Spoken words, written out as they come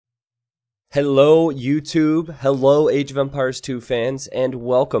Hello YouTube, hello Age of Empires 2 fans, and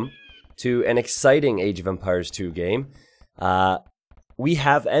welcome to an exciting Age of Empires 2 game. We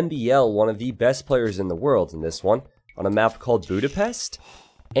have MBL, one of the best players in the world in this one, on a map called Budapest,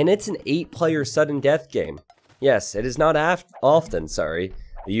 and it's an 8-player sudden death game. Yes, it is not often, that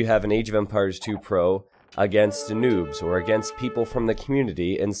you have an Age of Empires 2 pro against noobs or against people from the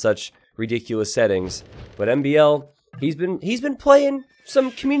community in such ridiculous settings, but MBL, he's been playing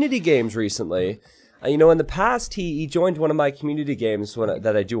some community games recently. You know, in the past, he joined one of my community games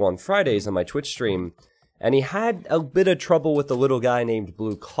that I do on Fridays on my Twitch stream, and he had a bit of trouble with a little guy named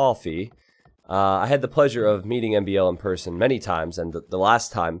Blue Coffee. I had the pleasure of meeting MBL in person many times, and the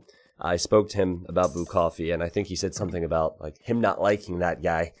last time I spoke to him about Blue Coffee, and I think he said something about like him not liking that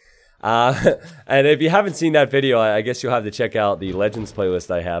guy. And if you haven't seen that video, I guess you'll have to check out the Legends playlist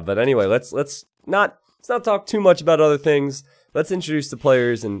I have. But anyway, let's not talk too much about other things. Let's introduce the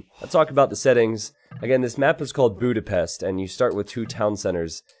players and let's talk about the settings. Again, this map is called Budapest, and you start with 2 town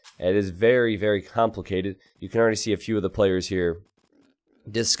centers. It is very, very complicated. You can already see a few of the players here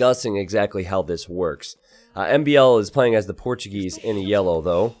discussing exactly how this works. MBL is playing as the Portuguese in yellow,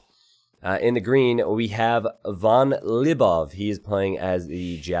 though. In the green, we have Von Libov. He is playing as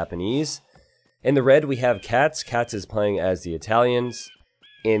the Japanese. In the red, we have Katz. Katz is playing as the Italians.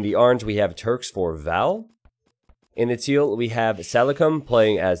 In the orange, we have Turks for Val. In the teal, we have Salikum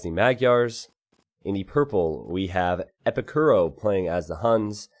playing as the Magyars. In the purple, we have Epicuro playing as the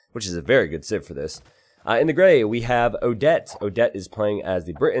Huns, which is a very good civ for this. In the gray, we have Odette. Odette is playing as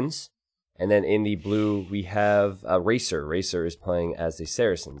the Britons. And then in the blue, we have Racer. Racer is playing as the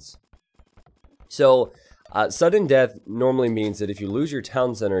Saracens. So, sudden death normally means that if you lose your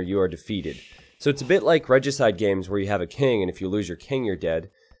town center, you are defeated. So it's a bit like Regicide games where you have a king, and if you lose your king, you're dead.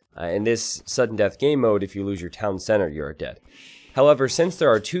 In this sudden death game mode, if you lose your town center, you are dead. However, since there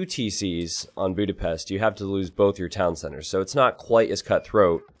are 2 TCs on Budapest, you have to lose both your town centers, so it's not quite as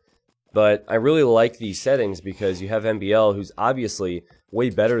cutthroat. But I really like these settings because you have MBL, who's obviously way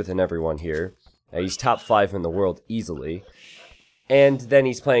better than everyone here. He's top 5 in the world easily. And then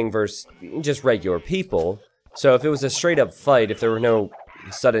he's playing versus just regular people. So if it was a straight up fight, if there were no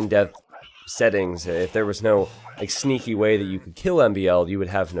sudden death settings, if there was no like sneaky way that you could kill MBL, you would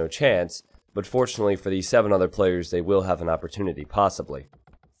have no chance. But fortunately for these 7 other players, they will have an opportunity, possibly.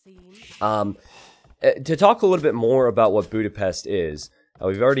 To talk a little bit more about what Budapest is,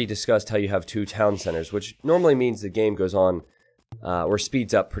 we've already discussed how you have 2 town centers, which normally means the game goes on or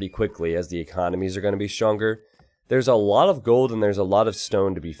speeds up pretty quickly as the economies are going to be stronger. There's a lot of gold and there's a lot of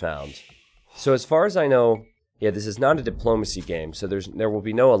stone to be found. So as far as I know, yeah, this is not a diplomacy game, so there will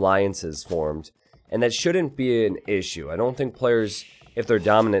be no alliances formed, and that shouldn't be an issue. I don't think players, if they're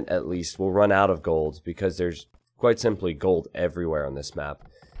dominant at least, will run out of gold, because there's quite simply gold everywhere on this map.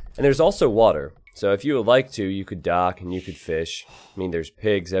 And there's also water, so if you would like to, you could dock and you could fish. I mean, there's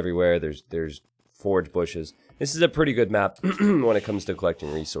pigs everywhere, there's forage bushes. This is a pretty good map when it comes to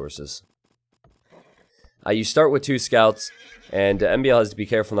collecting resources. You start with 2 scouts, and MBL has to be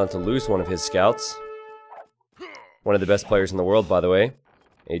careful not to lose one of his scouts. One of the best players in the world, by the way.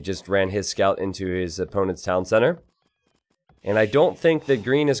 He just ran his scout into his opponent's town center. And I don't think that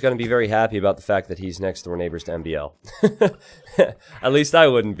Green is going to be very happy about the fact that he's next door neighbors to MBL. At least I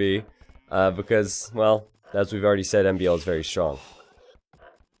wouldn't be. Because, well, as we've already said, MBL is very strong.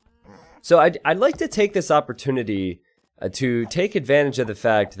 So I'd like to take this opportunity to take advantage of the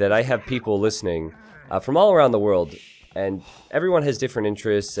fact that I have people listening from all around the world. And everyone has different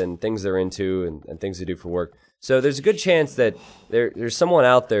interests and things they're into and things they do for work. So there's a good chance that there's someone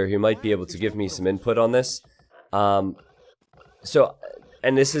out there who might be able to give me some input on this. And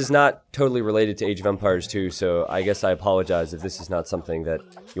this is not totally related to Age of Empires 2, so I guess I apologize if this is not something that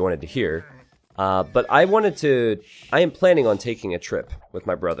you wanted to hear. But I am planning on taking a trip with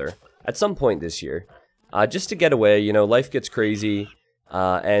my brother at some point this year. Just to get away, you know, life gets crazy.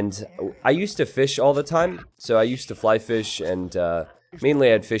 And I used to fish all the time, so I used to fly fish, and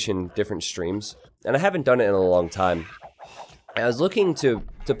mainly I'd fish in different streams. And I haven't done it in a long time. I was looking to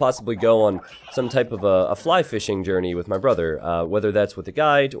possibly go on some type of a fly fishing journey with my brother, whether that's with a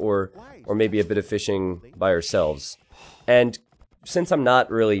guide or maybe a bit of fishing by ourselves. And since I'm not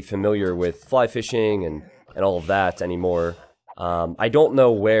really familiar with fly fishing and all of that anymore, I don't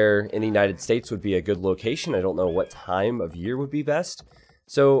know where in the United States would be a good location. I don't know what time of year would be best.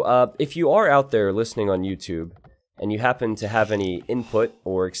 So if you are out there listening on YouTube, and you happen to have any input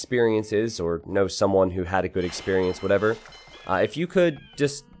or experiences or know someone who had a good experience, whatever, if you could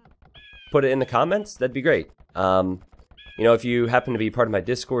just put it in the comments, that'd be great. You know, if you happen to be part of my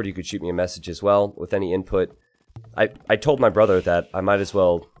Discord, you could shoot me a message as well with any input. I told my brother that I might as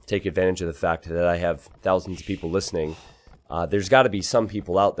well take advantage of the fact that I have thousands of people listening. There's got to be some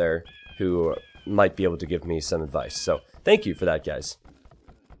people out there who might be able to give me some advice. So thank you for that, guys,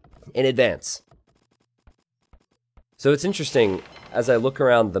 in advance. So it's interesting, as I look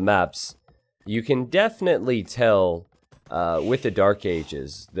around the maps, you can definitely tell with the Dark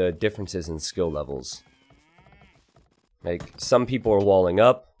Ages the differences in skill levels. Like, some people are walling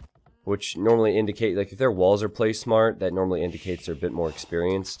up, which normally indicate, like, if their walls are placed smart, that normally indicates they're a bit more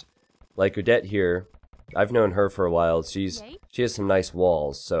experienced. Like Odette here, I've known her for a while. She has some nice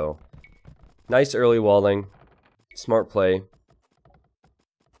walls, so nice early walling, smart play.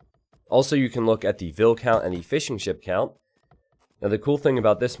 Also, you can look at the vill count and the fishing ship count. Now, the cool thing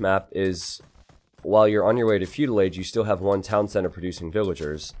about this map is, while you're on your way to Feudal Age, you still have one town center producing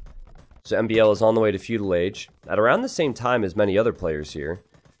villagers. So MBL is on the way to Feudal Age at around the same time as many other players here,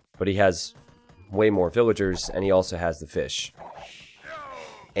 but he has way more villagers, and he also has the fish.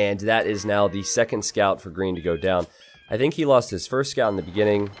 And that is now the second scout for Green to go down. I think he lost his first scout in the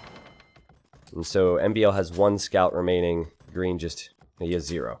beginning, and so MBL has one scout remaining. Green he has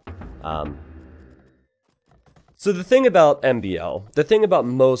 0. So the thing about MBL, the thing about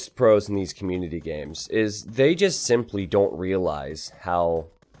most pros in these community games, is they just simply don't realize how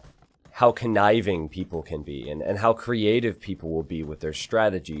conniving people can be, and how creative people will be with their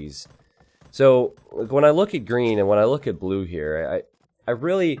strategies. So when I look at Green and when I look at Blue here, I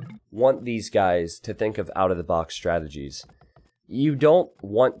really want these guys to think of out-of-the-box strategies. You don't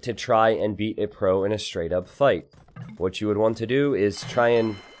want to try and beat a pro in a straight-up fight. What you would want to do is try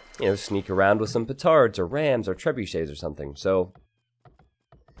and, sneak around with some petards or rams or trebuchets or something. So,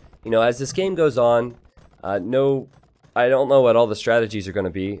 as this game goes on, I don't know what all the strategies are going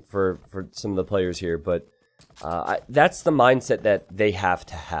to be for some of the players here, but that's the mindset that they have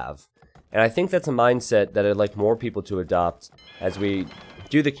to have. And I think that's a mindset that I'd like more people to adopt as we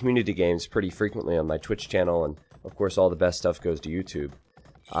do the community games pretty frequently on my Twitch channel, and of course all the best stuff goes to YouTube.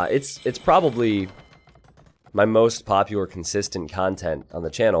 It's probably my most popular consistent content on the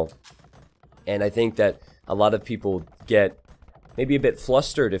channel, and I think that a lot of people get maybe a bit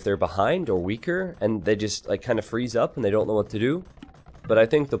flustered if they're behind or weaker, and they just like kind of freeze up and they don't know what to do. But I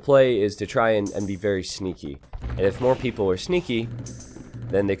think the play is to try and be very sneaky, and if more people are sneaky,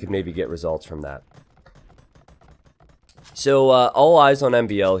 then they could maybe get results from that. So all eyes on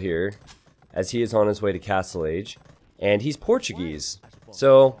MBL here, as he is on his way to Castle Age, and he's Portuguese,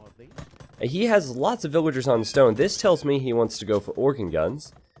 so he has lots of villagers on stone. This tells me he wants to go for organ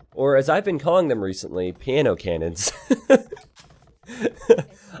guns, or as I've been calling them recently, piano cannons.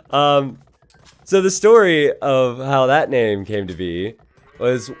 So the story of how that name came to be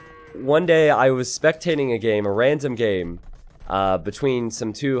was one day I was spectating a game, a random game, between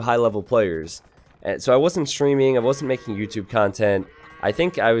some two high-level players. And so I wasn't streaming, I wasn't making YouTube content. I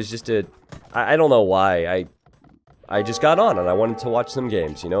think I was just I don't know why. I just got on and I wanted to watch some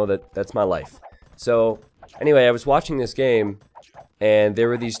games, that's my life. So anyway, I was watching this game, and there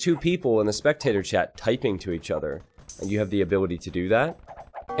were these two people in the spectator chat typing to each other. And you have the ability to do that.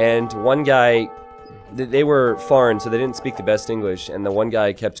 And one guy, they were foreign, so they didn't speak the best English, and the one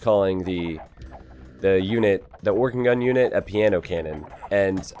guy kept calling the organ gun unit, a piano cannon.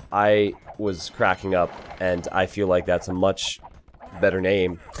 And I was cracking up, and I feel like that's a much better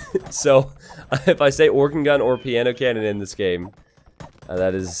name. So if I say organ gun or piano cannon in this game,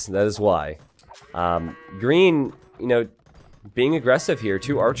 that is why. Green, being aggressive here,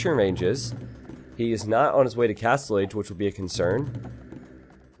 2 archer ranges. He is not on his way to Castle Age, which will be a concern.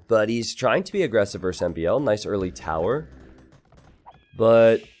 But he's trying to be aggressive versus MBL. Nice early tower.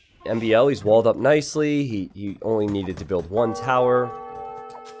 But MBL, he's walled up nicely. He only needed to build 1 tower.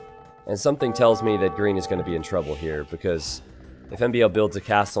 And something tells me that Green is going to be in trouble here, because if MBL builds a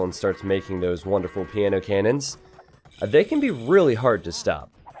castle and starts making those wonderful piano cannons, they can be really hard to stop.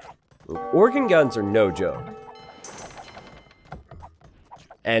 Organ guns are no joke.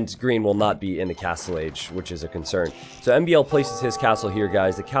 And Green will not be in the Castle Age, which is a concern. So MBL places his castle here,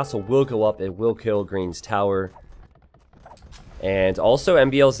 guys. The castle will go up. It will kill Green's tower. And also,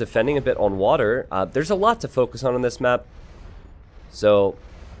 MBL is defending a bit on water. There's a lot to focus on this map. So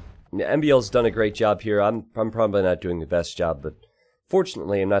MBL's done a great job here. I'm probably not doing the best job, but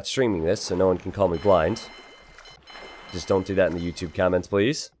fortunately I'm not streaming this, so no one can call me blind. Just don't do that in the YouTube comments,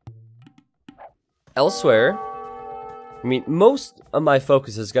 please. Elsewhere, I mean, most of my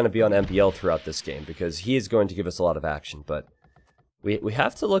focus is going to be on MBL throughout this game, because he is going to give us a lot of action, but we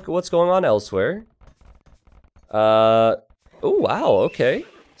have to look at what's going on elsewhere. Oh, wow, okay.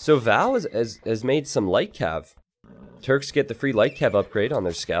 So Val has made some light cav. Turks get the free light cav upgrade on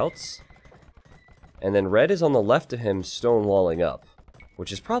their scouts. And then Red is on the left of him, stonewalling up,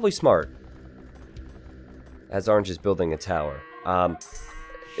 which is probably smart. As Orange is building a tower.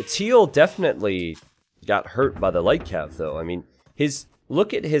 Teal definitely got hurt by the light cav, though. I mean,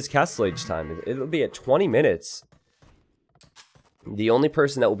 look at his castle age time. It'll be at 20 minutes. The only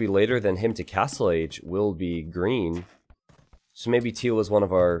person that will be later than him to castle age will be Green. So maybe Teal is one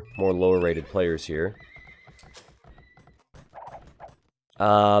of our more lower rated players here.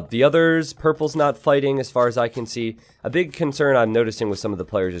 The others, Purple's not fighting as far as I can see. A big concern I'm noticing with some of the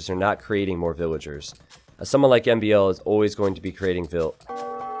players is they're not creating more villagers. Someone like MBL is always going to be creating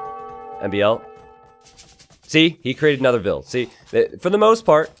MBL? See? He created another vill. See? For the most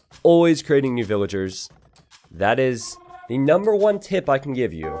part, always creating new villagers. That is the #1 tip I can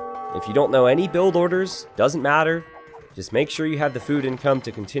give you. If you don't know any build orders, doesn't matter. Just make sure you have the food income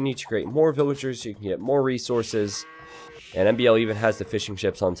to continue to create more villagers so you can get more resources. And MBL even has the fishing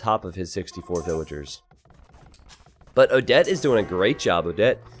ships on top of his 64 villagers. But Odette is doing a great job.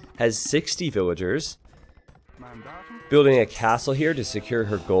 Odette has 60 villagers. Building a castle here to secure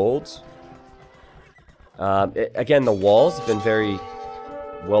her gold. Again, the walls have been very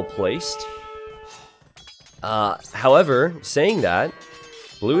well placed. However, saying that,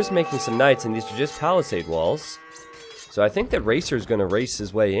 Blue is making some knights, and these are just palisade walls. So I think that Racer is going to race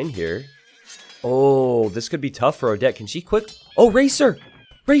his way in here. Oh, this could be tough for Odette. Can she quick? Oh, Racer!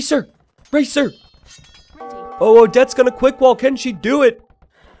 Racer! Racer! Oh, Odette's going to quick wall. Can she do it?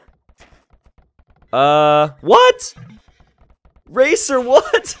 What? Racer,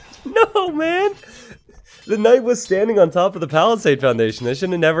 what? No, man. The knight was standing on top of the palisade foundation. That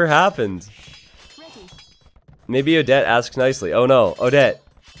shouldn't have never happened. Maybe Odette asks nicely. Oh no, Odette.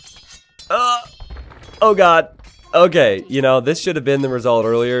 Oh god. Okay, you know, this should have been the result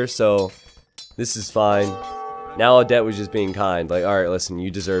earlier, so this is fine. Now Odette was just being kind. Like, alright, listen, you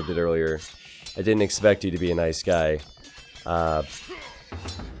deserved it earlier. I didn't expect you to be a nice guy.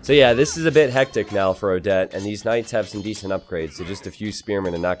 So yeah, this is a bit hectic now for Odette, and these knights have some decent upgrades, so just a few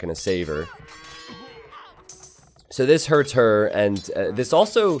spearmen are not going to save her. So this hurts her, and this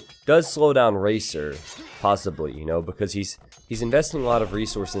also does slow down Racer, possibly, you know, because he's investing a lot of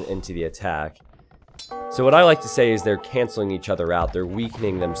resources into the attack. So what I like to say is they're canceling each other out, they're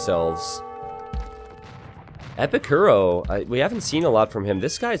weakening themselves. Epicuro, we haven't seen a lot from him.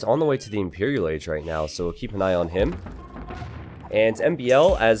 This guy's on the way to the Imperial Age right now, so we'll keep an eye on him. And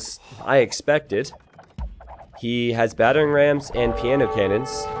MBL, as I expected, he has battering rams and piano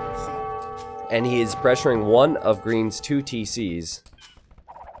cannons. And he is pressuring one of Green's 2 TCs.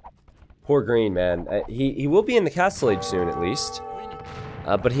 Poor Green, man. He will be in the castle age soon, at least.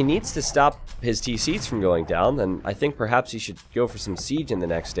 But he needs to stop his TCs from going down, and I think perhaps he should go for some siege in the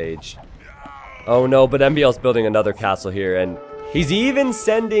next stage. Oh no, but MBL's building another castle here, and he's even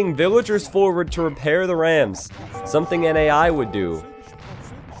sending villagers forward to repair the rams. Something an AI would do.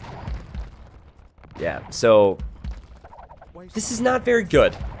 Yeah, so this is not very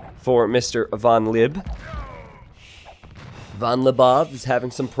good for Mr. Von Lib. Von Libov is having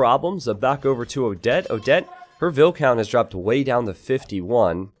some problems. Back over to Odette. Odette, her vill count has dropped way down to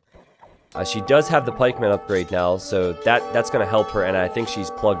 51. She does have the pikeman upgrade now, so that's going to help her, and I think she's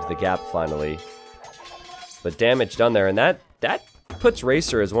plugged the gap finally. But damage done there, and that puts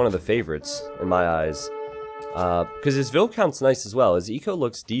Racer as one of the favorites in my eyes. Because his vill count's nice as well. His eco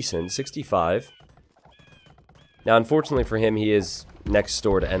looks decent, 65. Now, unfortunately for him, he is next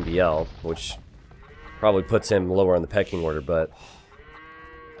door to MBL, which probably puts him lower on the pecking order, but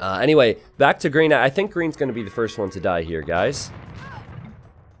anyway, back to Green. I think Green's going to be the first one to die here, guys.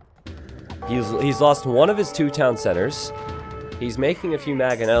 He's lost one of his 2 town centers. He's making a few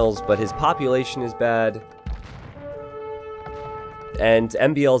mangonels, but his population is bad. And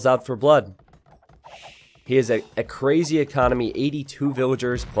MBL's out for blood. He has a crazy economy, 82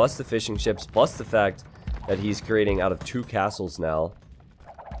 villagers, plus the fishing ships, plus the fact that he's creating out of 2 castles now.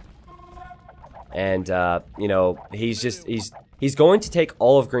 And, you know, he's going to take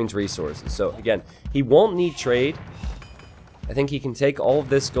all of Green's resources. So, again, he won't need trade. I think he can take all of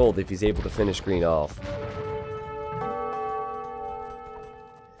this gold if he's able to finish Green off.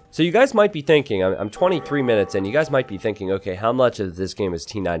 So you guys might be thinking, I'm 23 minutes in, you guys might be thinking, okay, how much of this game has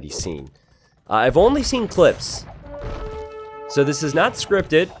T90 seen? I've only seen clips. So this is not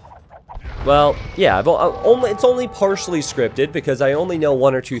scripted. Well, yeah, it's only partially scripted because I only know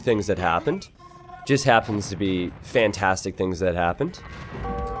 1 or 2 things that happened. Just happens to be fantastic things that happened.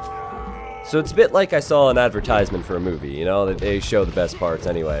 So it's a bit like I saw an advertisement for a movie, you know, that they show the best parts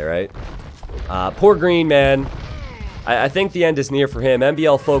anyway, right? Poor Green, man. I think the end is near for him.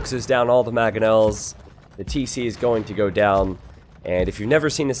 MBL focuses down all the mangonels. The TC is going to go down. And if you've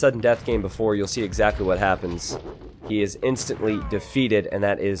never seen a sudden death game before, you'll see exactly what happens. he is instantly defeated, and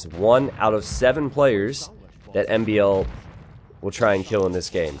that is 1 out of 7 players that MBL will try and kill in this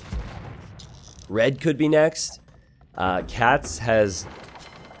game. Red could be next. Cats has...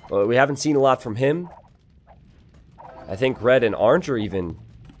 Well, we haven't seen a lot from him. I think Red and Orange are even...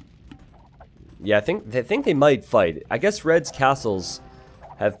 Yeah, I think they might fight. I guess Red's castles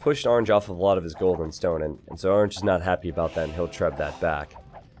have pushed Orange off of a lot of his gold and stone, and so Orange is not happy about that, and he'll treb that back.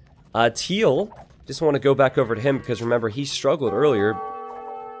 Teal, just want to go back over to him, because remember, he struggled earlier.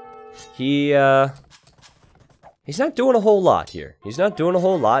 He's not doing a whole lot here. He's not doing a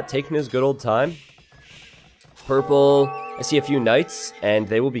whole lot, taking his good old time. Purple, I see a few knights, and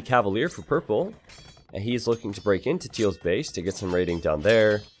they will be Cavalier for Purple. And he's looking to break into Teal's base to get some raiding down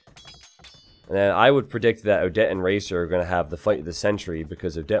there. And then I would predict that Odette and Racer are going to have the fight of the century,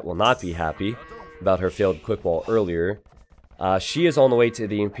 because Odette will not be happy about her failed quick wall earlier. She is on the way to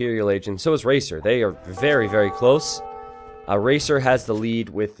the Imperial Age, and so is Racer. They are very, very close. Racer has the lead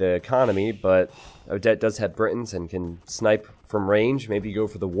with the economy, but Odette does have Britons and can snipe from range. Maybe go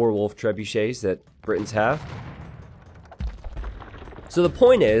for the Warwolf trebuchets that Britons have. So the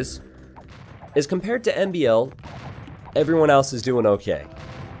point is compared to MBL, everyone else is doing okay.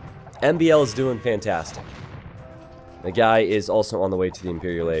 MBL is doing fantastic. The guy is also on the way to the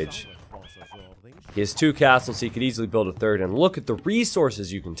Imperial Age. He has 2 castles, so he could easily build a 3rd, and look at the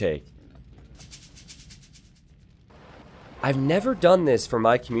resources you can take. I've never done this for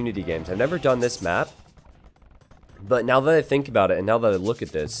my community games. I've never done this map. But now that I think about it, and now that I look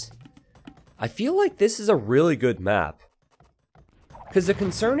at this, I feel like this is a really good map. Because the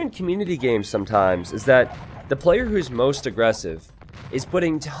concern in community games sometimes is that the player who's most aggressive is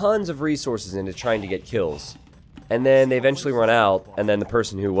putting tons of resources into trying to get kills. And then they eventually run out, and then the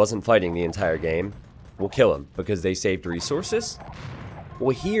person who wasn't fighting the entire game will kill him because they saved resources.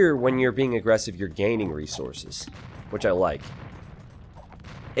 Well, here, when you're being aggressive, you're gaining resources, which I like.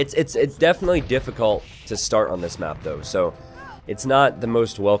 It's definitely difficult to start on this map, though, so it's not the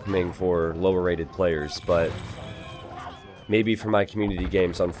most welcoming for lower-rated players, but maybe for my community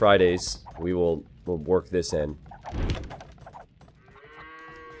games on Fridays, we'll work this in.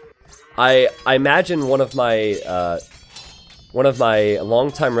 I imagine one of my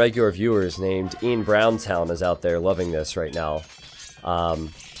longtime regular viewers named Ian Browntown is out there loving this right now.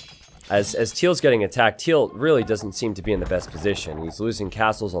 As Teal's getting attacked, Teal really doesn't seem to be in the best position. He's losing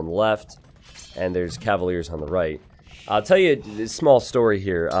castles on the left, and there's Cavaliers on the right. I'll tell you a small story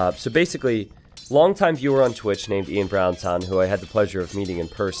here. So basically, longtime viewer on Twitch named Ian Browntown, who I had the pleasure of meeting in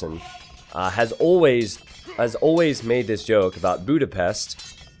person, has always made this joke about Budapest.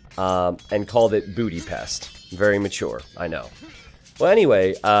 And called it Booty Pest. Very mature, I know. Well,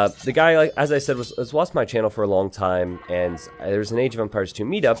 anyway, the guy, like, as I said, was watched my channel for a long time, and there's an Age of Empires 2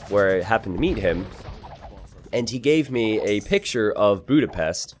 meetup where I happened to meet him, and he gave me a picture of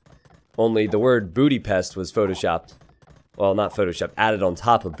Budapest, only the word Booty Pest was photoshopped, well, not photoshopped, added on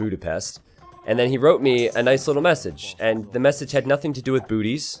top of Budapest, and then he wrote me a nice little message, and the message had nothing to do with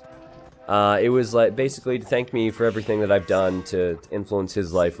booties. It was like basically to thank me for everything that I've done to influence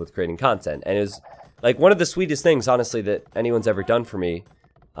his life with creating content, and it was like one of the sweetest things, honestly, that anyone's ever done for me.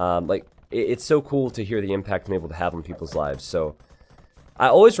 It's so cool to hear the impact I'm able to have on people's lives. So I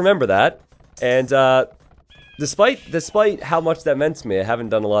always remember that, and despite how much that meant to me, I haven't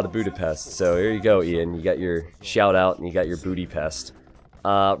done a lot of Budapest. So here you go, Ian. You got your shout out, and you got your booty pest.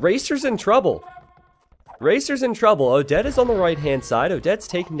 Racer's in trouble. Racer's in trouble. Odette is on the right-hand side. Odette's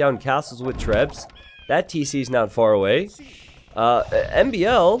taking down castles with trebs. That TC's not far away.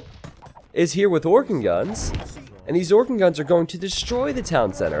 MBL is here with Organ Guns. And these Organ Guns are going to destroy the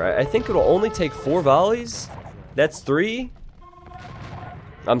town center. I think it'll only take 4 volleys. That's 3.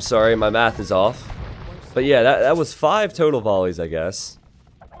 I'm sorry, my math is off. But yeah, that was 5 total volleys, I guess.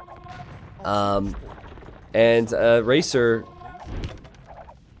 Racer...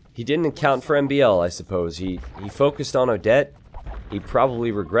 He didn't account for MBL, I suppose. He focused on Odette. He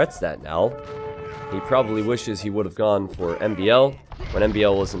probably regrets that now. He probably wishes he would have gone for MBL when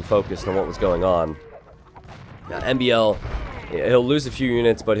MBL wasn't focused on what was going on. Now, MBL, he'll lose a few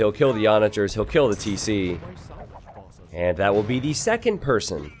units, but he'll kill the Onagers, he'll kill the TC. And that will be the second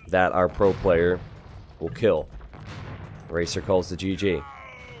person that our pro player will kill. Racer calls the GG.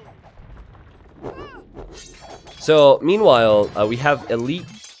 So, meanwhile, we have elite...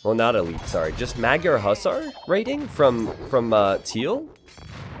 Well, not elite, sorry. Just Magyar Hussar rating from Teal?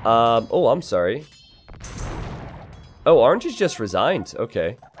 Oh, I'm sorry. Oh, Orange has just resigned.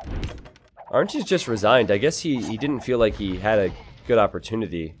 Okay. Orange has just resigned. I guess he didn't feel like he had a good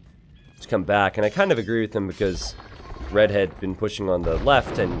opportunity to come back. And I kind of agree with him because Red had been pushing on the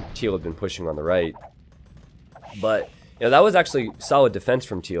left and Teal had been pushing on the right. But, you know, that was actually solid defense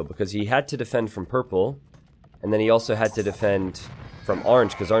from Teal, because he had to defend from purple, and then he also had to defend from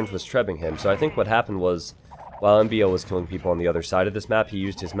orange, because orange was trebbing him. So I think what happened was, while MBL was killing people on the other side of this map, he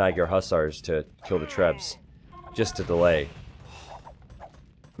used his Magyar Hussars to kill the trebs, just to delay.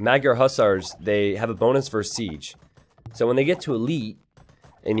 Magyar Hussars, they have a bonus versus siege. So when they get to elite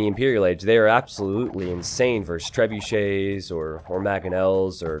in the Imperial Age, they are absolutely insane versus trebuchets or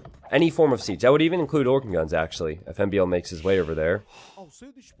mangonels or any form of siege. That would even include organ guns, actually, if MBL makes his way over there.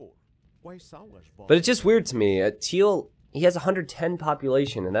 But it's just weird to me. Teal, he has 110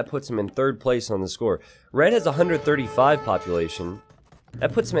 population, and that puts him in 3rd place on the score. Red has 135 population.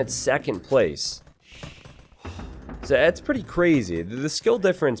 That puts him at 2nd place. So that's pretty crazy. The skill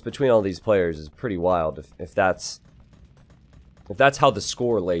difference between all these players is pretty wild, if that's how the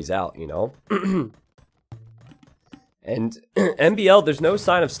score lays out, you know? And MBL, there's no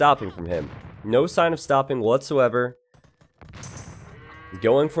sign of stopping from him. No sign of stopping whatsoever.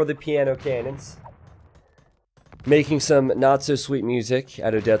 Going for the piano cannons. Making some not-so-sweet music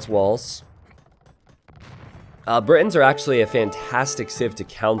at Odette's walls. Britons are actually a fantastic civ to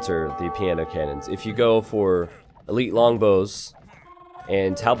counter the piano cannons. If you go for elite longbows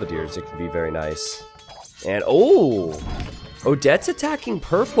and halberdiers, it can be very nice. And, oh! Odette's attacking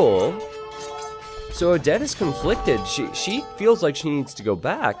purple. So Odette is conflicted. She feels like she needs to go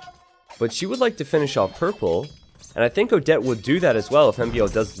back, but she would like to finish off purple. And I think Odette would do that as well if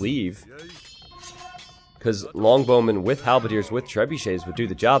MBL does leave. Because longbowmen with halberdiers with trebuchets would do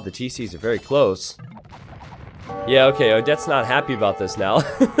the job. The TCs are very close. Yeah, okay, Odette's not happy about this now.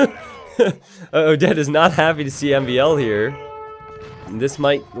 Odette is not happy to see MBL here. This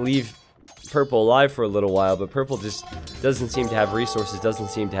might leave purple alive for a little while, but purple just doesn't seem to have resources, doesn't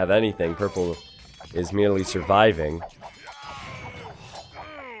seem to have anything. Purple is merely surviving.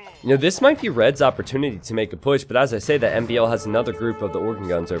 You know, this might be Red's opportunity to make a push, but as I say, that MBL has another group of the organ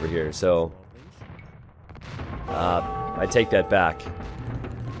guns over here, so I take that back.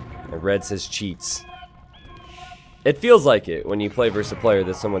 And Red says cheats. It feels like it when you play versus a player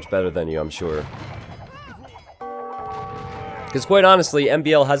that's so much better than you, I'm sure. Because quite honestly,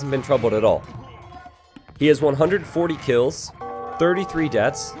 MBL hasn't been troubled at all. He has 140 kills, 33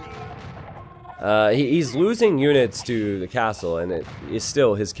 deaths. He's losing units to the castle, and it is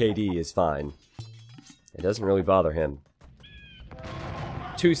still, his KD is fine. It doesn't really bother him.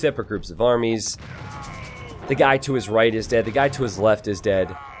 2 separate groups of armies. The guy to his right is dead. The guy to his left is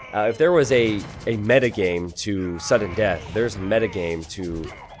dead. If there was a metagame to sudden death, there's a metagame to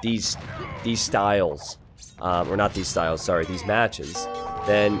these styles. Or not these styles, sorry, these matches.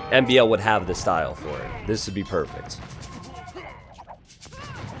 Then MBL would have the style for it. This would be perfect.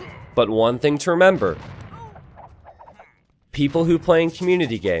 But one thing to remember. People who play in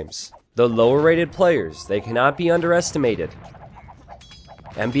community games, the lower rated players, they cannot be underestimated.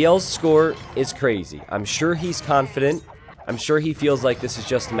 MBL's score is crazy. I'm sure he's confident. I'm sure he feels like this is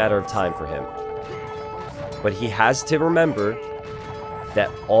just a matter of time for him. But he has to remember that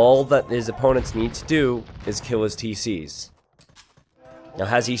all that his opponents need to do is kill his TCs. Now,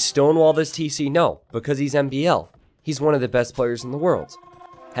 has he stonewalled his TC? No, because he's MBL. He's one of the best players in the world.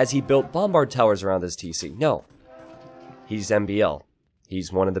 Has he built bombard towers around his TC? No. He's MBL.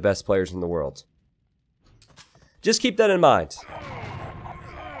 He's one of the best players in the world. Just keep that in mind.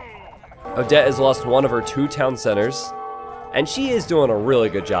 Odette has lost one of her 2 town centers, and she is doing a really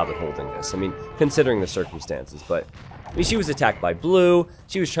good job at holding this. I mean, considering the circumstances, but I mean, she was attacked by blue,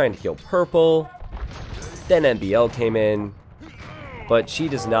 she was trying to kill purple, then MBL came in, but she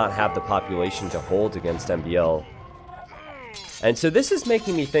does not have the population to hold against MBL. And so this is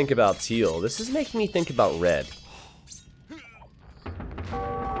making me think about teal. This is making me think about red.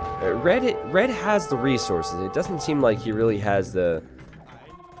 Red has the resources. It doesn't seem like he really has the...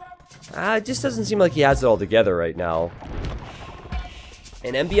 it just doesn't seem like he has it all together right now.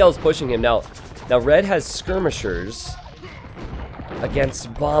 And MBL is pushing him now. Now red has skirmishers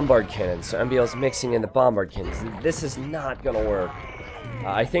against bombard cannons. So MBL's mixing in the bombard cannons. This is not going to work.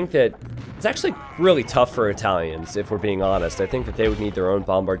 I think that it's actually really tough for Italians, if we're being honest. I think that they would need their own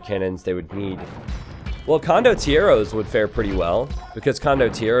bombard cannons. They would need... Well, condotieros would fare pretty well, because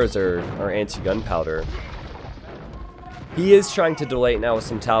condotieros are anti-gunpowder. He is trying to delay it now with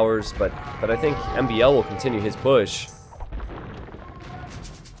some towers, but I think MBL will continue his push.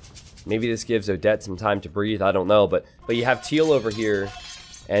 Maybe this gives Odette some time to breathe, I don't know, but you have Teal over here,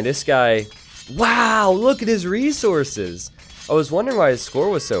 and this guy... Wow, look at his resources! I was wondering why his score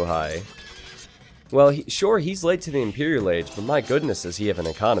was so high. Well, sure, he's late to the Imperial Age, but my goodness does he have an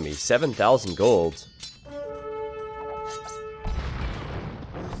economy. 7,000 gold.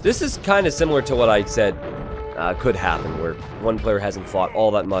 This is kind of similar to what I said could happen, where one player hasn't fought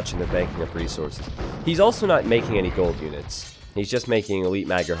all that much and they're banking up resources. He's also not making any gold units. He's just making Elite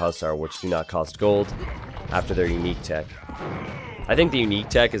Magyar Hussar, which do not cost gold after their unique tech. I think the unique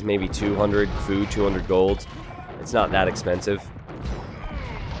tech is maybe 200 food, 200 gold. It's not that expensive.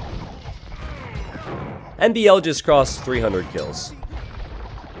 NBL just crossed 300 kills.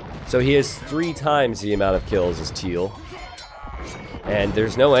 So he has 3 times the amount of kills as Teal. And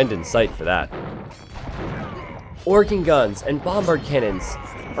there's no end in sight for that. Organ guns and bombard cannons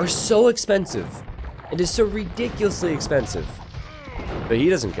are so expensive. It is so ridiculously expensive. But he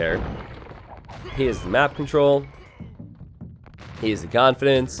doesn't care. He has the map control. He has the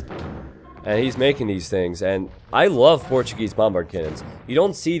confidence. And he's making these things. And I love Portuguese bombard cannons. You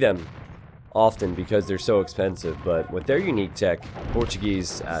don't see them often because they're so expensive. But with their unique tech,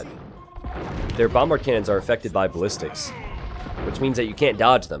 Portuguese, their bombard cannons are affected by ballistics. Which means that you can't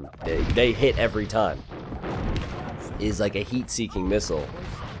dodge them. They hit every time. It is like a heat-seeking missile.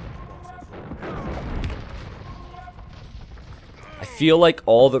 I feel like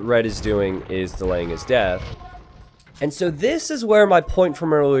all that Red is doing is delaying his death. And so this is where my point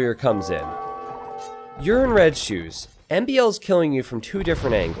from earlier comes in. You're in Red's shoes. NBL's killing you from 2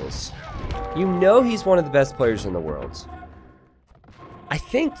 different angles. You know he's one of the best players in the world. I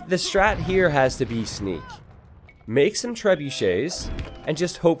think the strat here has to be sneak. Make some trebuchets and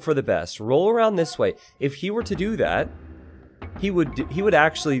just hope for the best. Roll around this way. If he were to do that, he would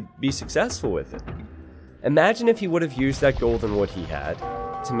actually be successful with it. Imagine if he would have used that golden wood he had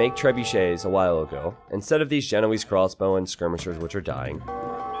to make trebuchets a while ago, instead of these Genoese crossbow and skirmishers which are dying.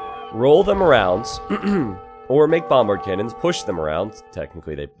 Roll them around, or make bombard cannons, push them around.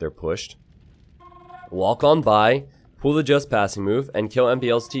 Technically they're pushed. Walk on by, pull the just passing move, and kill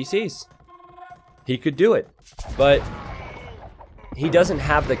NBL's TCs. He could do it, but he doesn't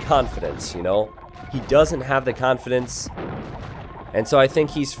have the confidence, you know? He doesn't have the confidence, and so I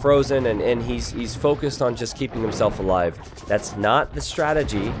think he's frozen and he's focused on just keeping himself alive. That's not the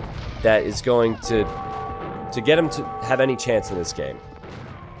strategy that is going to get him to have any chance in this game.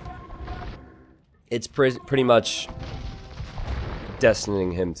 It's pretty much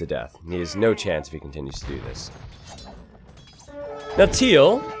destining him to death. He has no chance if he continues to do this. Now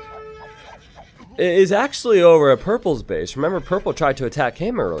Teal is actually over at Purple's base. Remember, Purple tried to attack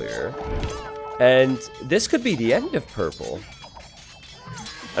him earlier. And this could be the end of Purple.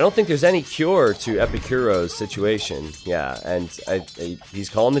 I don't think there's any cure to Epikuro's situation. Yeah, and he's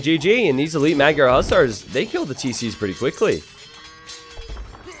calling the GG, and these Elite Magyar Hussars, they kill the TCs pretty quickly.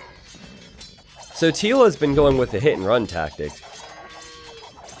 So Teal has been going with the hit and run tactic.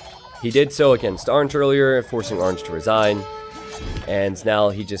 He did so against Orange earlier, forcing Orange to resign. And now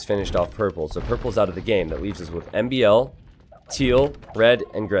he just finished off Purple. So Purple's out of the game. That leaves us with NBL, Teal, Red,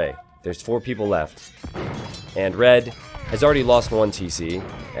 and Gray. There's 4 people left. And Red has already lost 1 TC.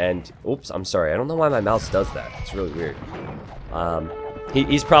 And, oops, I'm sorry. I don't know why my mouse does that. It's really weird.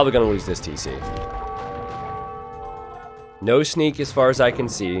 He's probably going to lose this TC. No sneak as far as I can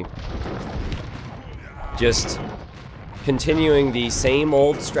see. Just continuing the same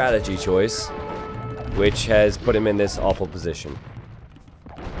old strategy choice, which has put him in this awful position.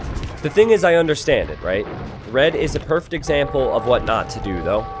 The thing is, I understand it, right? Red is a perfect example of what not to do,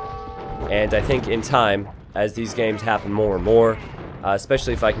 though. And I think in time, as these games happen more and more,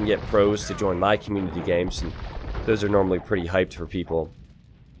 especially if I can get pros to join my community games, and those are normally pretty hyped for people,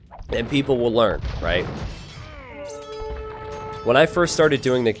 then people will learn, right? When I first started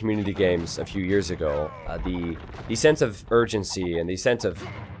doing the community games a few years ago, the sense of urgency and the sense of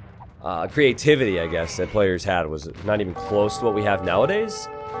creativity, I guess, that players had was not even close to what we have nowadays.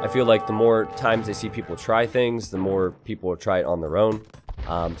 I feel like the more times they see people try things, the more people will try it on their own.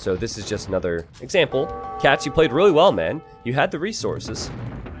 So this is just another example. Cats, you played really well, man. You had the resources.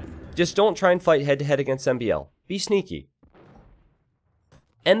 Just don't try and fight head-to-head against NBL. Be sneaky.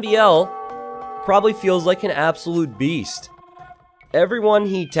 NBL probably feels like an absolute beast. Everyone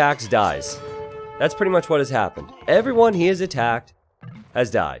he attacks dies. That's pretty much what has happened. Everyone he has attacked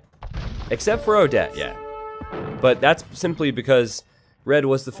has died. Except for Odette, yeah. But that's simply because Red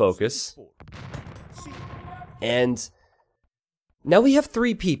was the focus. And now we have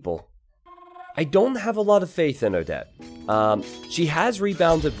 3 people. I don't have a lot of faith in Odette. She has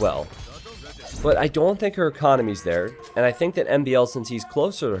rebounded well, but I don't think her economy's there. And I think that NBL, since he's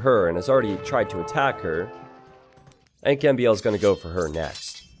closer to her and has already tried to attack her, I think NBL's going to go for her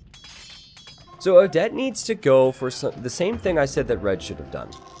next. So Odette needs to go for the same thing I said that Red should have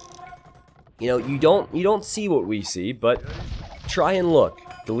done. You know, you don't see what we see, but try and look.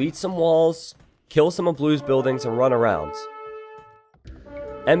 Delete some walls, kill some of Blue's buildings, and run around.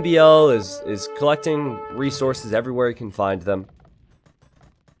 MBL is collecting resources everywhere he can find them.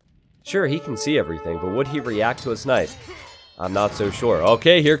 Sure, he can see everything, but would he react to a snipe? I'm not so sure.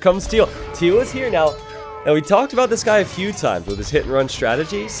 Okay, here comes Teal. Teal is here now. Now, we talked about this guy a few times with his hit-and-run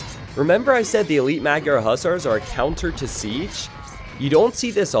strategies. Remember I said the Elite Magyar Hussars are a counter to Siege? You don't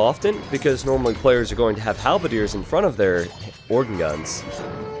see this often, because normally players are going to have halberdiers in front of their organ guns.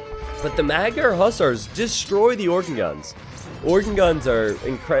 But the Magyar Hussars destroy the organ guns. Organ guns are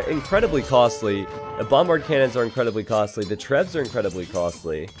incredibly costly. The bombard cannons are incredibly costly. The Trebs are incredibly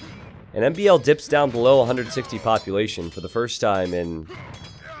costly. And MBL dips down below 160 population for the first time in,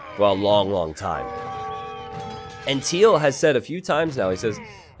 well, a long, long time. And Teal has said a few times now, he says,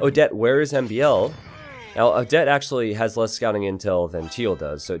 Odette, where is MBL? Now, Odette actually has less scouting intel than Teal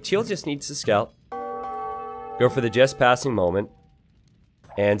does, so Teal just needs to scout. Go for the just passing moment.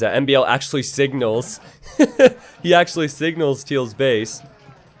 And MBL actually signals, he actually signals Teal's base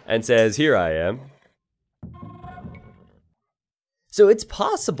and says, here I am. So it's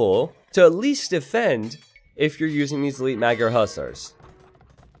possible to at least defend if you're using these Elite Magyar Hussars.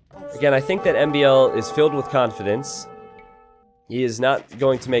 Again, I think that MBL is filled with confidence. He is not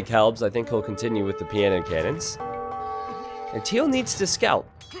going to make halbs. I think he'll continue with the piano cannons. And Teal needs to scout.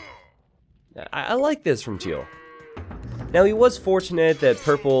 I like this from Teal. Now, he was fortunate that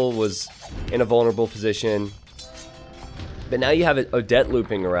Purple was in a vulnerable position. But now you have Odette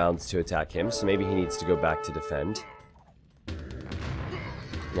looping around to attack him, so maybe he needs to go back to defend.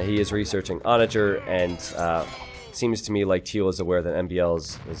 Now, he is researching Onager, and seems to me like Teal is aware that MBL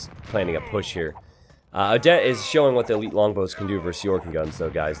is planning a push here. Odette is showing what the Elite Longbows can do versus Organ Guns, though,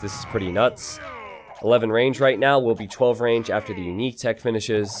 guys. This is pretty nuts. 11 range right now, will be 12 range after the unique tech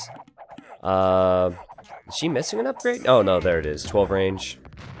finishes. Is she missing an upgrade? Oh, no, there it is. 12 range.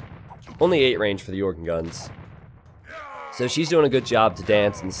 Only 8 range for the Organ Guns. So she's doing a good job to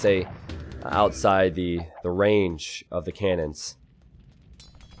dance and stay outside the range of the cannons.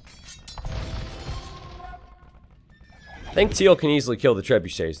 I think Teal can easily kill the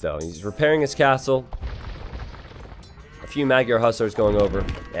trebuchets, though. He's repairing his castle. A few Magyar Hussars going over.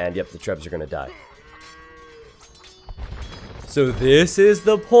 And, yep, the Trebs are going to die. So this is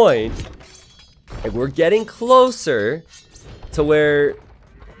the point. And we're getting closer to where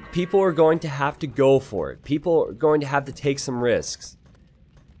people are going to have to go for it. People are going to have to take some risks.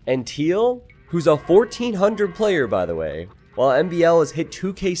 And Teal, who's a 1400 player, by the way, while MBL has hit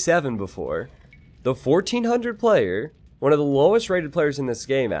 2K7 before, the 1400 player, one of the lowest rated players in this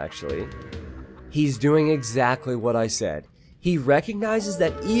game, actually, he's doing exactly what I said. He recognizes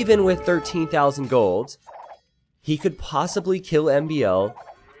that even with 13,000 gold, he could possibly kill MBL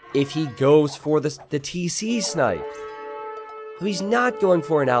if he goes for the TC snipe. He's not going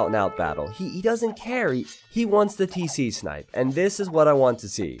for an out-and-out battle. He doesn't care. He wants the TC snipe. And this is what I want to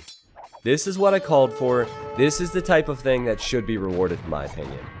see. This is what I called for. This is the type of thing that should be rewarded, in my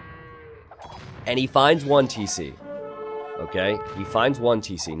opinion. And he finds one TC. Okay? He finds one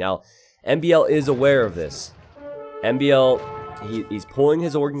TC. Now, MBL is aware of this. MBL, he's pulling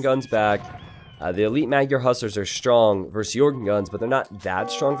his organ guns back. The Elite Magyar Hussars are strong versus the organ guns, but they're not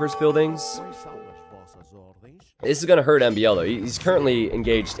that strong versus buildings. This is going to hurt MBL, though. He's currently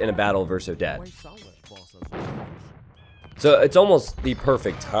engaged in a battle versus Odette. So it's almost the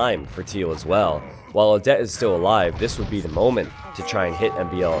perfect time for Teal as well. While Odette is still alive, this would be the moment to try and hit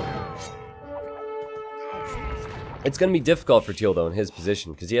MBL. It's going to be difficult for Teal, though, in his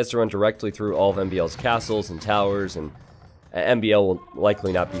position, because he has to run directly through all of MBL's castles and towers, and MBL will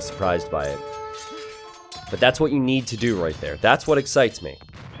likely not be surprised by it. But that's what you need to do right there. That's what excites me.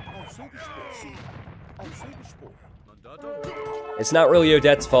 It's not really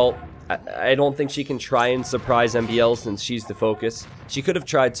Odette's fault. I don't think she can try and surprise MBL since she's the focus. She could have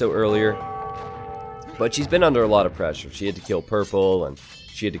tried so earlier, but she's been under a lot of pressure. She had to kill Purple, and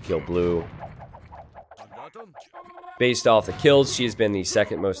she had to kill Blue. Based off the kills, she has been the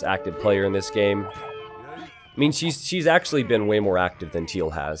second most active player in this game. I mean, she's actually been way more active than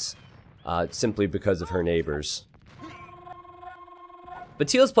Teal has, simply because of her neighbors. But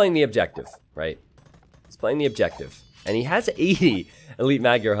Teal's playing the objective, right? He's playing the objective. And he has 80 Elite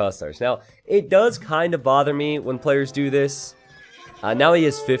Magyar Hussars. Now, it does kind of bother me when players do this. Now he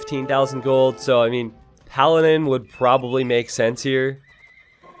has 15,000 gold, so I mean, Paladin would probably make sense here.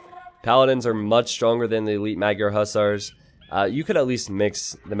 Paladins are much stronger than the Elite Magyar Hussars. You could at least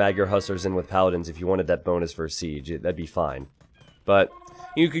mix the Magyar Hussars in with Paladins if you wanted that bonus for Siege. That'd be fine. But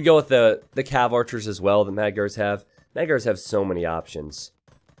you could go with the Cav Archers as well that Magyars have. Magyars have so many options.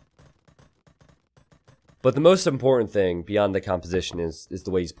 But the most important thing beyond the composition is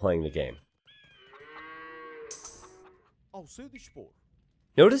the way he's playing the game.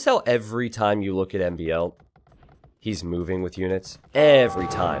 Notice how every time you look at MBL, he's moving with units. Every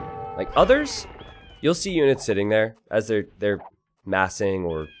time. Like others, you'll see units sitting there as they're massing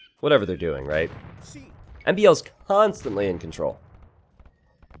or whatever they're doing, right? MBL's constantly in control.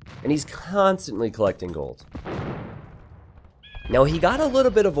 And he's constantly collecting gold. Now, he got a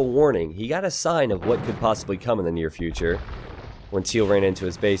little bit of a warning. He got a sign of what could possibly come in the near future when Teal ran into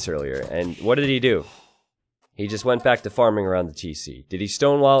his base earlier. And what did he do? He just went back to farming around the TC. Did he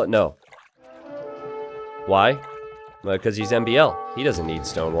stonewall it? No. Why? Well, because he's MBL. He doesn't need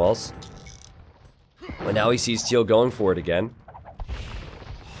stonewalls. But now he sees Teal going for it again.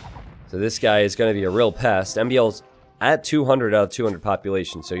 So this guy is going to be a real pest. MBL's at 200 out of 200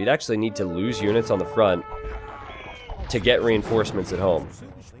 population, so you'd actually need to lose units on the front to get reinforcements at home.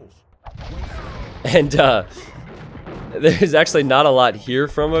 And there's actually not a lot here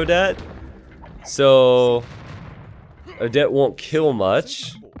from Odette, so Odette won't kill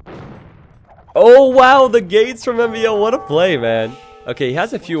much. Oh wow, the gates from MBL, what a play, man. Okay, he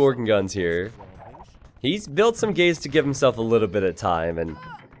has a few organ guns here. He's built some gates to give himself a little bit of time, and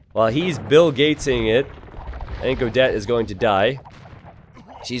while he's Bill Gatesing it, I think Odette is going to die.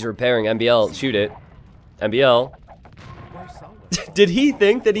 She's repairing. MBL, shoot it. MBL. Did he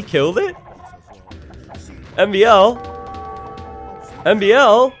think that he killed it? MBL.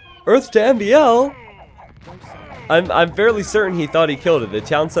 MBL. Earth to MBL. I'm fairly certain he thought he killed it. The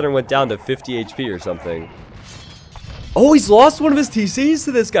town center went down to 50 HP or something. Oh, he's lost one of his TCs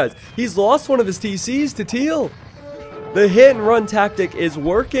to this, guys. He's lost one of his TCs to Teal. The hit and run tactic is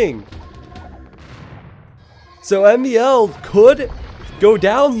working. So MBL could go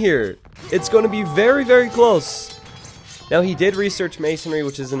down here. It's going to be very, very close. Now, he did research masonry,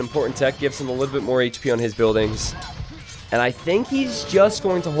 which is an important tech. Gives him a little bit more HP on his buildings. And I think he's just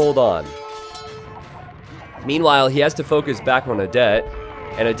going to hold on. Meanwhile, he has to focus back on Odette.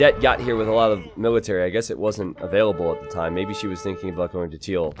 And Odette got here with a lot of military. I guess it wasn't available at the time. Maybe she was thinking about going to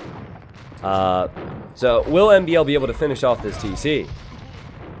Teal. So, will MBL be able to finish off this TC?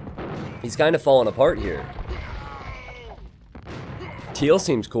 He's kind of falling apart here. Teal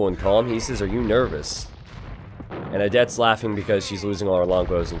seems cool and calm. He says, "Are you nervous?" And Odette's laughing because she's losing all her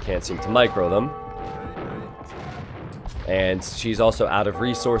longbows and can't seem to micro them. And she's also out of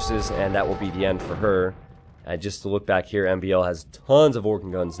resources, and that will be the end for her. And just to look back here, MBL has tons of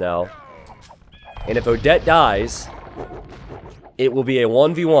organ guns now. And if Odette dies, it will be a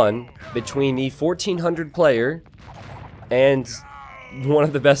 1v1 between the 1400 player and one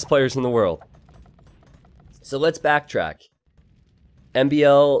of the best players in the world. So let's backtrack.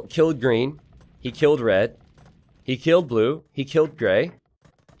 MBL killed green. He killed red. He killed blue. He killed gray.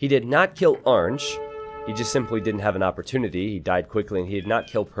 He did not kill orange. He just simply didn't have an opportunity. He died quickly, and he did not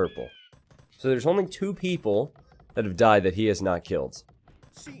kill purple. So there's only 2 people that have died that he has not killed.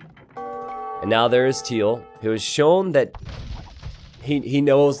 And now there is Teal, who has shown that he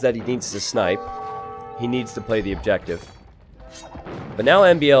knows that he needs to snipe. He needs to play the objective. But now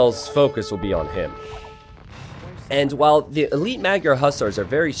MBL's focus will be on him. And while the elite Magyar Hussars are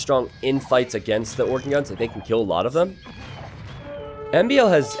very strong in fights against the organ guns, like they can kill a lot of them, MBL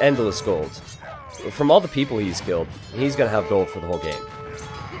has endless gold. From all the people he's killed, he's going to have gold for the whole game.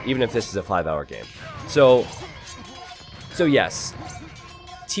 Even if this is a 5-hour game. So yes,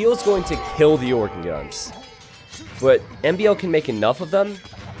 Teal's going to kill the organ guns. But MBL can make enough of them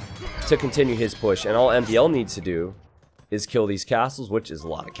to continue his push. And all MBL needs to do is kill these castles, which is a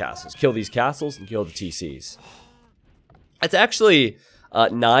lot of castles. Kill these castles and kill the TCs. It's actually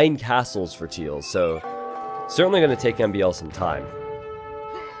 9 castles for Teal, so certainly going to take MBL some time.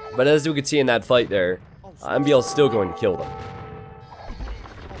 But as we could see in that fight there, MBL is still going to kill them.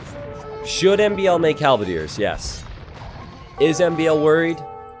 Should MBL make halberdiers? Yes. Is MBL worried?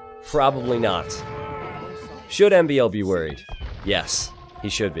 Probably not. Should MBL be worried? Yes, he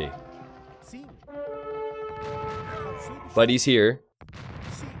should be. But he's here.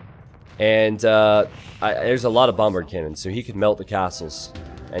 And there's a lot of bombard cannons, so he could melt the castles.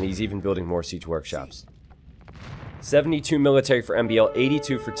 And he's even building more siege workshops. 72 military for MBL,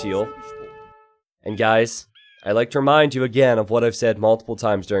 82 for Teal. And guys, I'd like to remind you again of what I've said multiple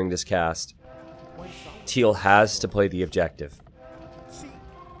times during this cast. Teal has to play the objective.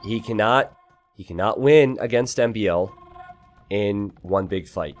 He cannot win against MBL in one big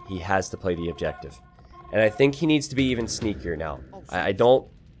fight. He has to play the objective. And I think he needs to be even sneakier now. I don't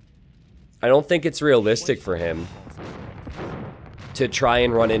think it's realistic for him to try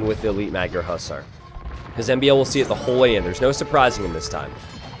and run in with the elite Magyar Hussar. Because MBL will see it the whole way in. There's no surprising him this time.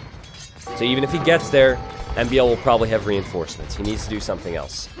 So even if he gets there, MBL will probably have reinforcements. He needs to do something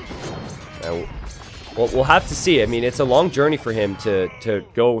else. Now, Well, we'll have to see. I mean, it's a long journey for him to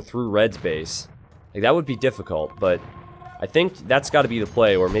go through Red's base. Like, that would be difficult, but I think that's got to be the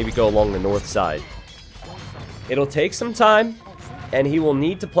play, or maybe go along the north side. It'll take some time, and he will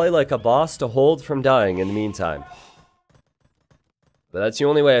need to play like a boss to hold from dying in the meantime. But that's the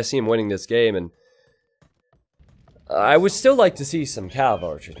only way I see him winning this game, and I would still like to see some Cav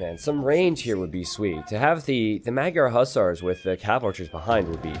Archers, man. Some range here would be sweet. To have the Magyar Hussars with the Cav Archers behind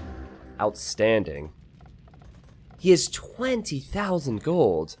would be outstanding. He has 20,000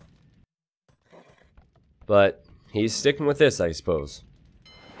 gold. But he's sticking with this, I suppose.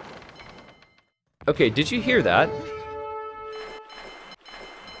 Okay, did you hear that?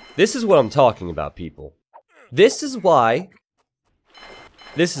 This is what I'm talking about, people. This is why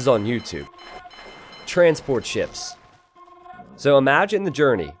this is on YouTube. Transport ships. So imagine the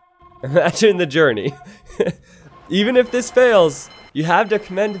journey. Imagine the journey. Even if this fails, you have to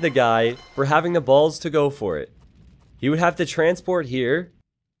commend the guy for having the balls to go for it. He would have to transport here,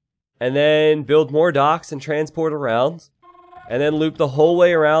 and then build more docks and transport around, and then loop the whole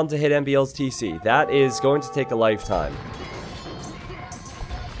way around to hit MBL's TC. That is going to take a lifetime.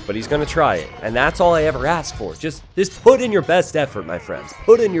 But he's going to try it, and that's all I ever ask for. Just put in your best effort, my friends.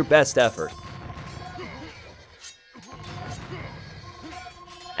 Put in your best effort.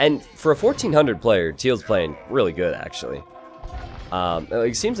 And for a 1400 player, Teal's playing really good, actually.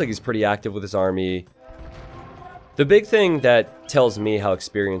 It seems like he's pretty active with his army. The big thing that tells me how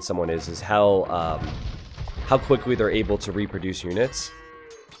experienced someone is how quickly they're able to reproduce units.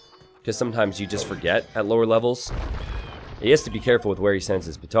 Because sometimes you just forget at lower levels. He has to be careful with where he sends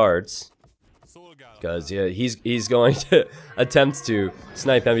his petards. Because yeah, he's going to attempt to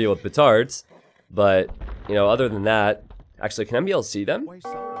snipe MBL with petards. But, you know, other than that... Actually, can MBL see them?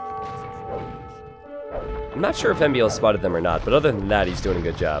 I'm not sure if MBL spotted them or not, but other than that, he's doing a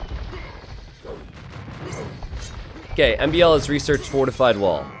good job. Okay, MBL has researched fortified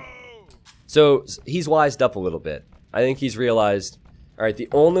wall. So, he's wised up a little bit. I think he's realized, alright, the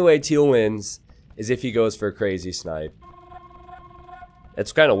only way Teal wins is if he goes for a crazy snipe.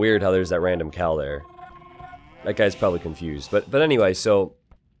 It's kind of weird how there's that random Cal there. That guy's probably confused. But anyway, so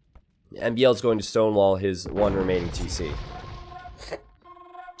MBL's going to stonewall his one remaining TC.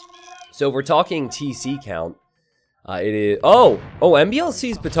 So if we're talking TC count, it is... Oh, MBL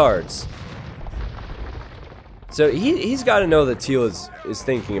sees petards. So he's got to know that Teal is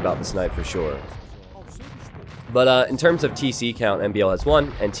thinking about the snipe for sure. But in terms of TC count, MBL has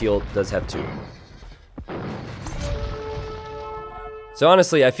 1, and Teal does have 2. So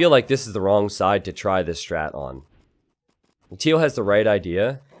honestly, I feel like this is the wrong side to try this strat on. Teal has the right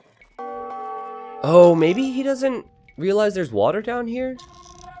idea. Oh, maybe he doesn't realize there's water down here?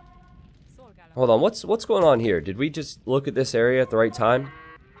 Hold on, what's going on here? Did we just look at this area at the right time?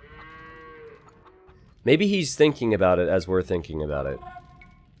 Maybe he's thinking about it as we're thinking about it.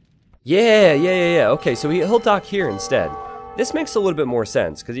 Yeah. Okay, so he'll dock here instead. This makes a little bit more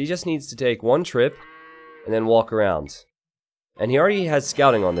sense, because he just needs to take one trip and then walk around. And he already has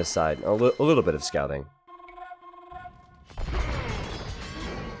scouting on this side, a little bit of scouting.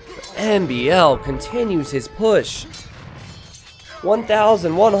 MBL continues his push.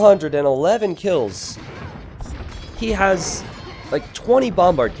 1,111 kills. He has like 20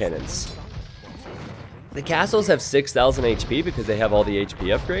 bombard cannons. The castles have 6,000 HP because they have all the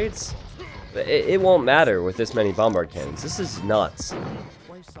HP upgrades. It won't matter with this many bombard cannons. This is nuts.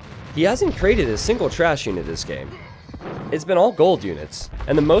 He hasn't created a single trash unit this game. It's been all gold units,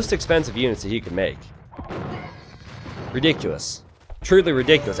 and the most expensive units that he could make. Ridiculous. Truly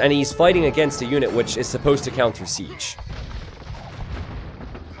ridiculous. And he's fighting against a unit which is supposed to counter siege.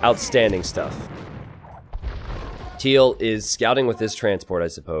 Outstanding stuff. Teal is scouting with this transport, I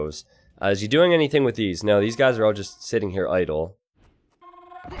suppose. Is he doing anything with these? No, these guys are all just sitting here idle.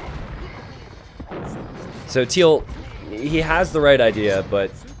 So Teal, he has the right idea,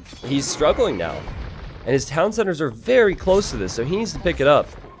 but he's struggling now. And his town centers are very close to this, so he needs to pick it up.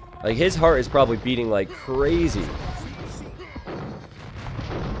 Like, his heart is probably beating like crazy.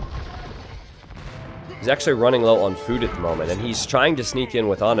 He's actually running low on food at the moment, and he's trying to sneak in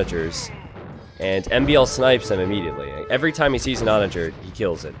with onagers. And MBL snipes him immediately. Every time he sees an onager, he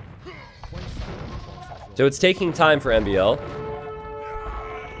kills it. So it's taking time for MBL,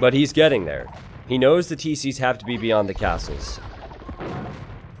 but he's getting there. He knows the TCs have to be beyond the castles.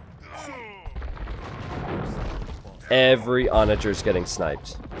 Every onager's getting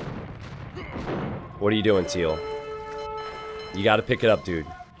sniped. What are you doing, Teal? You gotta pick it up, dude.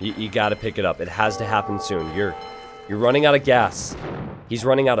 You gotta pick it up. It has to happen soon. You're running out of gas. He's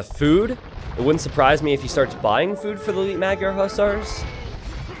running out of food. It wouldn't surprise me if he starts buying food for the elite Magyar Hussars.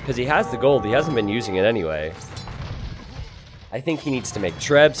 because he has the gold. He hasn't been using it anyway. I think he needs to make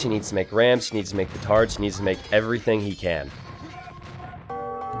trebs, he needs to make rams, he needs to make petards, he needs to make everything he can.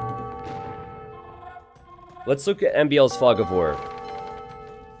 Let's look at MBL's Fog of War.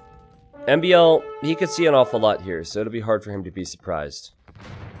 MBL, he could see an awful lot here, so it'll be hard for him to be surprised.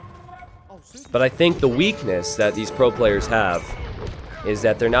 But I think the weakness that these pro players have is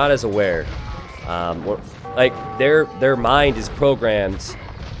that they're not as aware. Like, their mind is programmed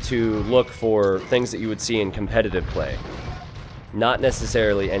to look for things that you would see in competitive play. Not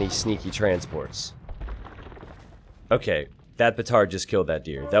necessarily any sneaky transports. Okay, that petard just killed that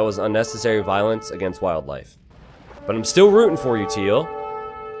deer. That was unnecessary violence against wildlife. But I'm still rooting for you, Teal.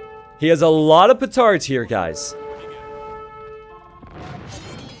 He has a lot of petards here, guys.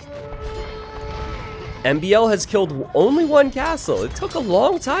 MBL has killed only one castle. It took a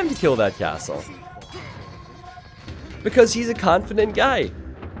long time to kill that castle. Because he's a confident guy.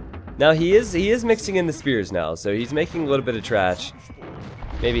 Now he is mixing in the spears now, so he's making a little bit of trash.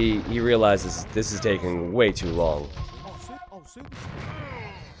 Maybe he realizes this is taking way too long.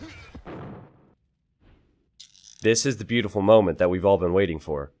 This is the beautiful moment that we've all been waiting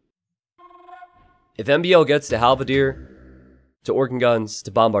for. If MBL gets to halberdier, to organ guns, to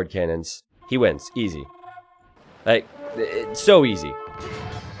bombard cannons, he wins. Easy. Like, it's so easy.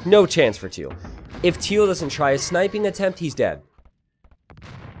 No chance for Teal. If Teal doesn't try a sniping attempt, he's dead.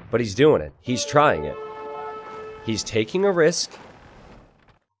 But he's doing it. He's trying it. He's taking a risk.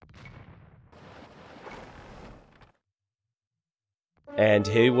 And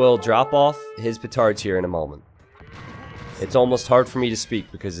he will drop off his petards here in a moment. It's almost hard for me to speak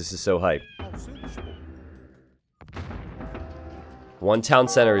because this is so hype. One town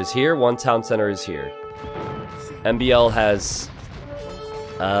center is here, one town center is here. MBL has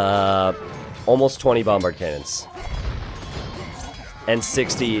almost 20 bombard cannons. And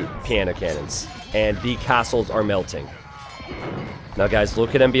 60 piano cannons. And the castles are melting. Now guys,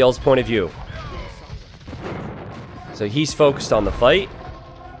 look at MBL's point of view. So he's focused on the fight.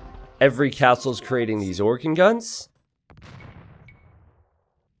 Every castle's creating these organ guns.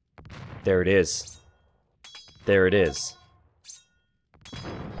 There it is. There it is.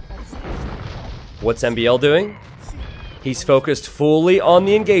 What's MBL doing? He's focused fully on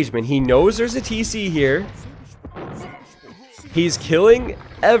the engagement. He knows there's a TC here. He's killing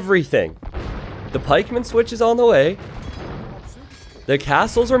everything. The pikeman switch is on the way. The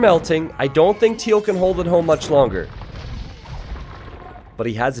castles are melting. I don't think Teal can hold it home much longer. But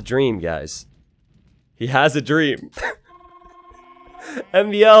he has a dream, guys. He has a dream.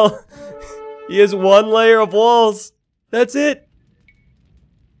 MBL, he has one layer of walls. That's it.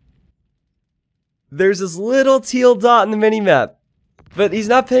 There's this little teal dot in the minimap, but he's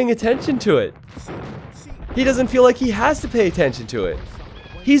not paying attention to it. He doesn't feel like he has to pay attention to it.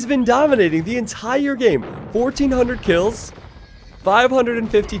 He's been dominating the entire game. 1,400 kills,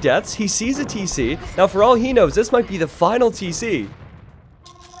 550 deaths. He sees a TC. Now, for all he knows, this might be the final TC.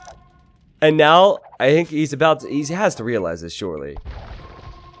 And now, I think he has to realize this, surely.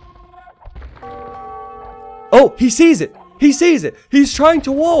 Oh, he sees it! He sees it! He's trying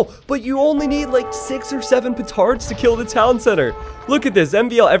to wall, but you only need like 6 or 7 petards to kill the town center. Look at this,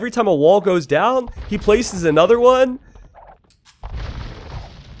 MBL, every time a wall goes down, he places another one.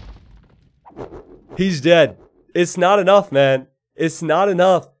 He's dead. It's not enough, man. It's not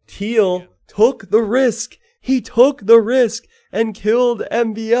enough. Teal took the risk. He took the risk and killed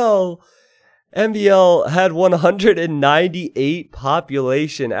MBL. MBL had 198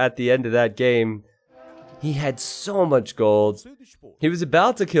 population at the end of that game. He had so much gold. He was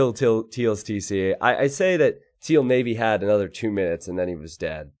about to kill Teal's TC. I say that Teal maybe had another 2 minutes and then he was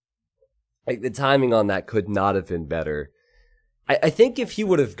dead. Like, the timing on that could not have been better. I think if he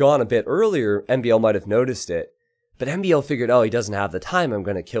would have gone a bit earlier, MBL might have noticed it. But MBL figured, oh, he doesn't have the time, I'm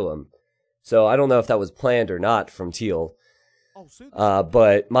going to kill him. So I don't know if that was planned or not from Teal.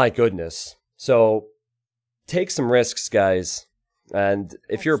 But my goodness. So take some risks, guys. And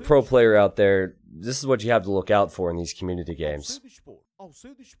if you're a pro player out there, this is what you have to look out for in these community games.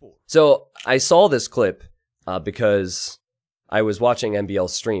 So I saw this clip because I was watching MBL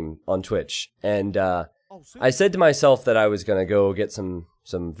stream on Twitch. And I said to myself that I was going to go get some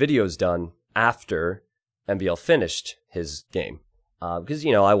videos done after MBL finished his game. Because,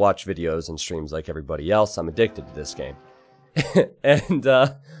 you know, I watch videos and streams like everybody else. I'm addicted to this game. And,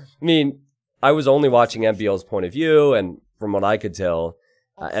 I mean, I was only watching MBL's point of view, and from what I could tell,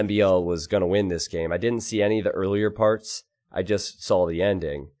 MBL was going to win this game. I didn't see any of the earlier parts. I just saw the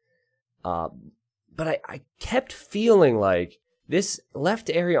ending. But I kept feeling like this left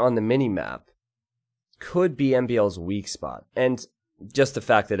area on the minimap could be MBL's weak spot. And just the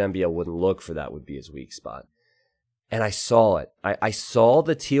fact that MBL wouldn't look for that would be his weak spot. And I saw it. I saw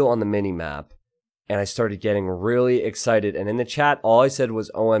the teal on the mini map, and I started getting really excited. And in the chat, all I said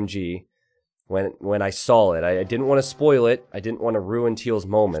was OMG when I saw it. I didn't want to spoil it. I didn't want to ruin Teal's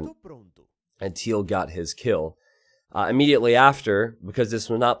moment. And Teal got his kill. Immediately after, because this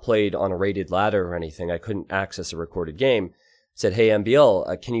was not played on a rated ladder or anything, I couldn't access a recorded game. Said, hey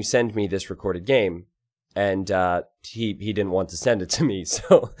MBL, can you send me this recorded game? And he didn't want to send it to me,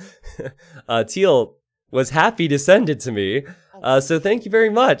 so Teal was happy to send it to me. So thank you very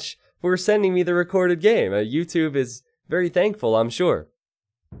much for sending me the recorded game. YouTube is very thankful, I'm sure.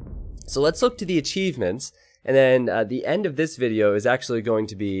 So let's look to the achievements, and then the end of this video is actually going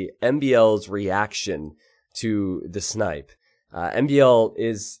to be MBL's reaction to the snipe. MBL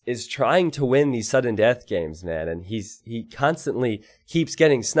is trying to win these sudden death games, man, and he constantly keeps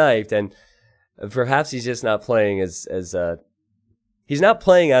getting sniped, and perhaps he's just not playing as he's not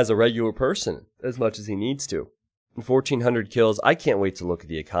playing as a regular person as much as he needs to. 1,400 kills. I can't wait to look at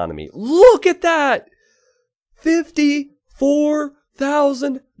the economy. Look at that!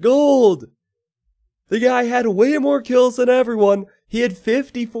 54,000 gold! The guy had way more kills than everyone. He had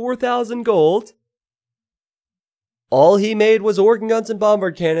 54,000 gold. All he made was organ guns and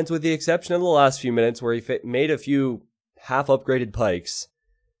bombard cannons, with the exception of the last few minutes where he made a few half-upgraded pikes.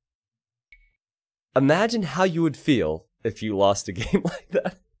 Imagine how you would feel if you lost a game like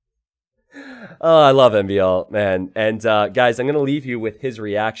that. Oh, I love MBL, man. And guys, I'm going to leave you with his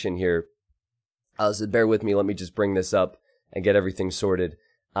reaction here. So bear with me. Let me just bring this up and get everything sorted.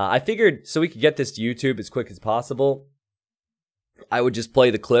 I figured so we could get this to YouTube as quick as possible, I would just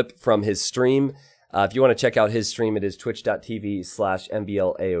play the clip from his stream. If you want to check out his stream, it is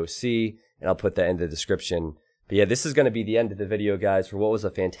twitch.tv/MBLAOC, and I'll put that in the description. But yeah, this is going to be the end of the video, guys, for what was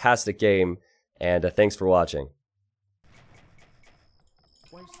a fantastic game, and thanks for watching.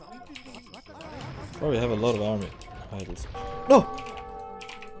 Oh, we have a lot of army idols. No!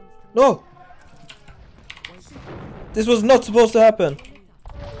 No! This was not supposed to happen!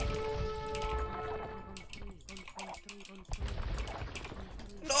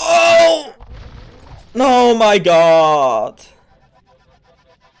 No! No, my god!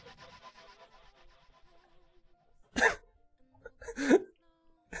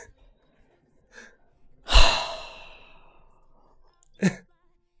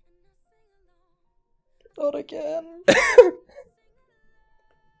 Not again.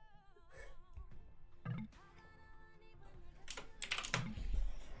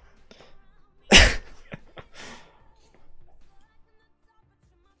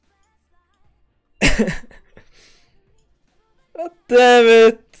 God damn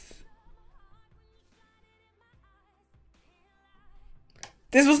it!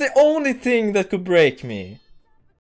 This was the only thing that could break me.